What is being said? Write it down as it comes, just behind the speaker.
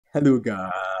Hello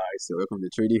guys, so welcome to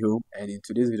 3D Home, and in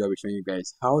today's video I'll be showing you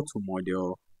guys how to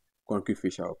model concrete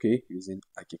fascia, okay, using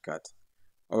Archicad.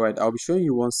 Alright, I'll be showing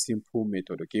you one simple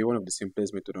method, okay, one of the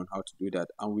simplest method on how to do that,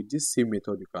 and with this same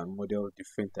method you can model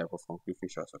different type of concrete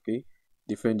fascias, okay,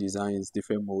 different designs,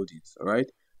 different moldings.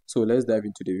 Alright, so let's dive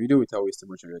into the video without wasting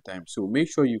much of your time. So make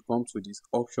sure you come to this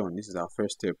option. This is our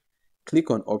first step.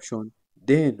 Click on option,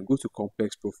 then go to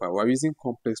complex profile. We're using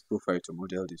complex profile to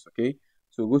model this, okay.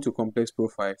 So go to complex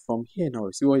profile. From here now,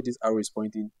 see where this arrow is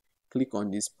pointing. Click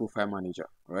on this profile manager.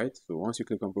 Right. So once you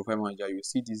click on profile manager, you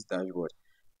see this dashboard.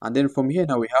 And then from here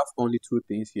now, we have only two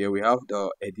things here. We have the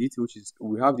edit, which is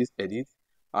we have this edit,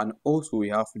 and also we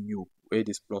have new, where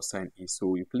this plus sign is.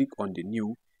 So you click on the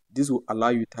new. This will allow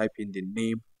you type in the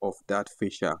name of that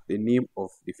fascia, the name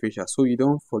of the fascia, so you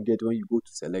don't forget when you go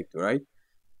to select. Right.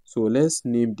 So let's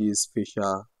name this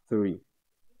fascia 3.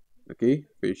 Okay,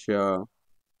 fascia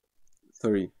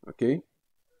 3. Okay,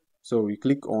 so we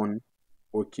click on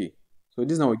OK. So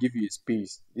this now will give you a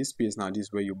space. This space now, this is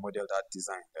where you model that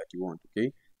design that you want.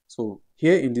 Okay, so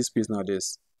here in this space now,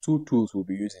 there's two tools we'll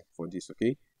be using for this.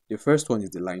 Okay, the first one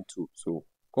is the line tool. So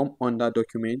come under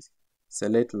document,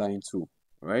 select line tool,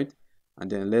 right? And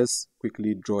then let's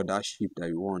quickly draw that shape that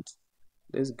you want.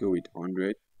 Let's go with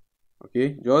 100.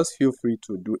 Okay, just feel free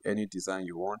to do any design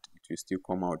you want, it will still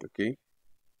come out. Okay,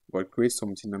 but create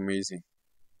something amazing.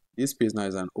 This space now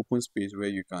is an open space where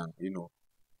you can,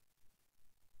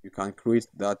 you can create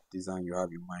that design you have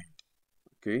in mind.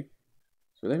 Okay,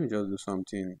 so let me just do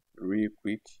something real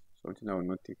quick, something that will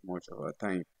not take much of our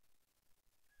time.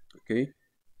 Okay,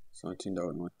 something that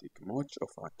will not take much of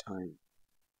our time.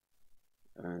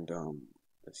 And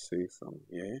let's say from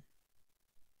here,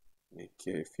 make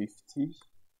 50.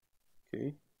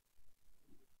 Okay,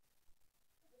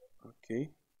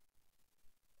 okay.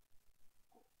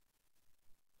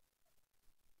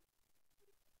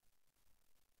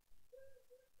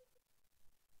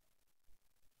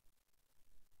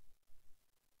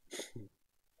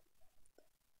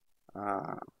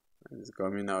 Ah, it's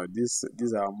coming out. These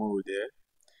are mode there.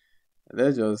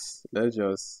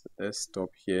 Let's stop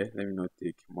here. Let me not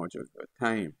take much of your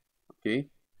time. Okay,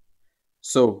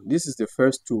 so this is the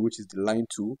first tool, which is the line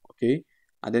tool. Okay,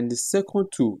 and then the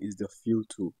second tool is the fill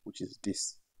tool, which is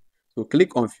this. So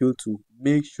click on fill tool.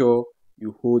 Make sure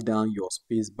you hold down your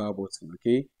space bar button.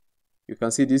 Okay, you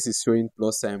can see this is showing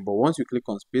plus sign, but once you click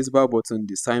on space bar button,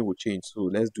 the sign will change. So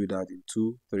let's do that in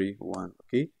 2 3 1.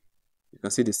 Okay, you can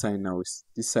see the sign now is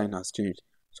this sign has changed.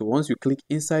 So once you click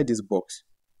inside this box,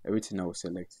 everything I will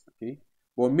select. Okay,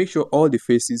 but make sure all the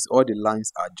faces, all the lines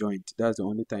are joined. That's the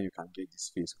only time you can get this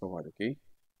face covered. Okay,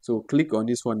 so click on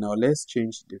this one now. Let's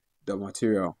change the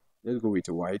material. Let's go with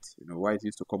white. White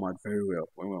used to come out very well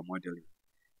when we're modeling.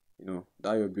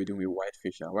 That you're building with white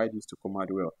fascia, white used to come out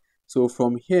well. So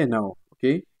from here now,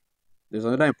 okay, there's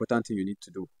another important thing you need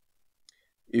to do.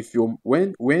 If you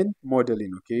when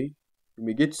modeling, okay, you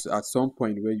may get at some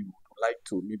point where you would like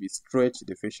to maybe stretch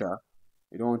the fascia.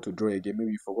 You don't want to draw again.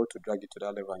 Maybe you forgot to drag it to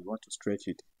that level and you want to stretch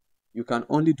it. You can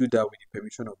only do that with the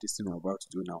permission of this thing I'm about to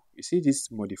do now. You see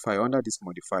this modifier, under this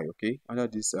modifier, okay, under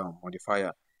this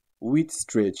modifier, width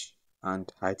stretch and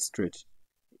height stretch.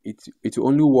 It will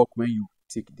only work when you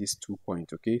tick these 2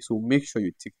 points. Okay, so make sure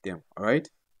you tick them. All right,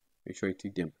 make sure you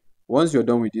tick them. Once you're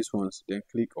done with these ones, then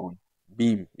click on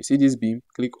beam. You see this beam,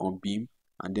 click on beam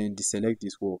and then deselect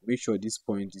this wall. Make sure this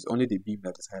point is only the beam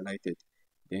that is highlighted,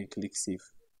 then click save.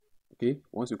 Okay,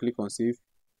 once you click on save,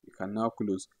 you can now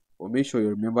close, but make sure you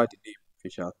remember the name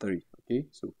fascia 3. Okay,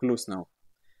 so close now.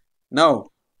 Now,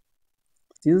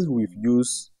 since we've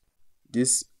used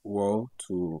this wall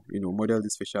to model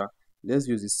this fascia, let's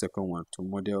use this second one to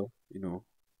model,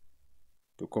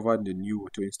 to cover the new,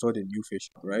 to install the new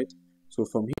fascia. Right, so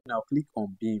from here now, click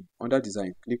on beam. Under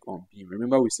design, click on beam.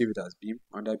 Remember we save it as beam.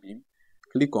 Under beam,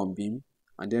 click on beam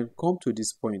and then come to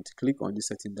this point, click on this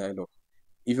setting dialog.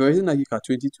 If you're using Archicad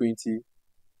 2020,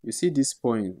 you see this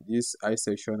point, this eye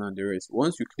section and the rest.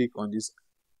 Once you click on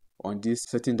this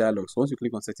setting dialogs, once you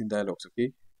click on setting dialogs,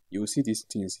 okay, you will see these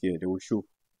things here, they will show.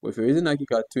 But if you're using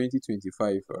Archicad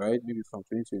 2025, all right, maybe from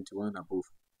 2021 above,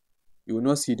 you will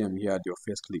not see them here at your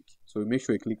first click. So make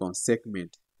sure you click on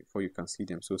segment before you can see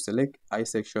them. So select eye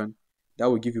section. That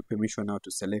will give you permission now to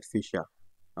select fascia.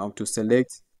 Now to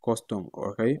select custom.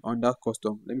 Okay, under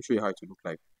custom, let me show you how it will look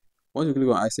like. Once you click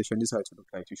on eye section, this is how it will look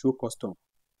like. You show custom.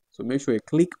 So make sure you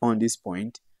click on this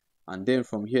point, and then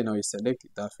from here now you select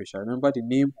that fascia. Remember the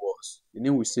name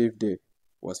we saved there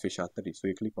was fascia 3. So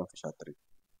you click on fascia 3.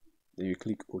 Then you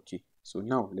click OK. So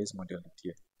now let's model it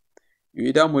here. You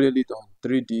either model it on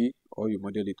 3D or you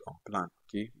model it on plan.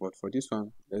 Okay, but for this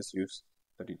one, let's use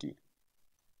 3D.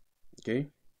 Okay,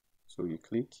 So you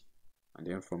click, and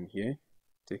then from here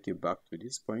take it back to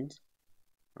this point,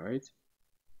 right?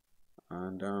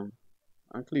 And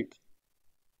click.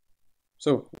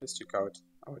 So let's check out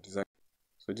our design.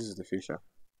 So this is the facial.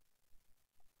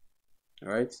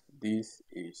 Right, this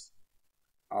is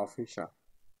our facial.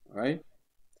 Right,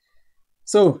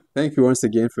 so thank you once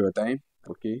again for your time.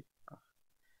 Okay,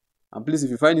 and please,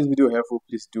 if you find this video helpful,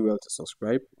 please do well to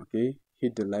subscribe. Okay,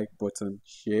 hit the like button,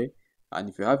 share, and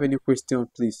if you have any question,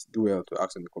 please do well to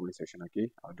ask in the comment section. Okay,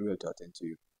 I'll do well to attend to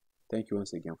you. Thank you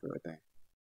once again for your time.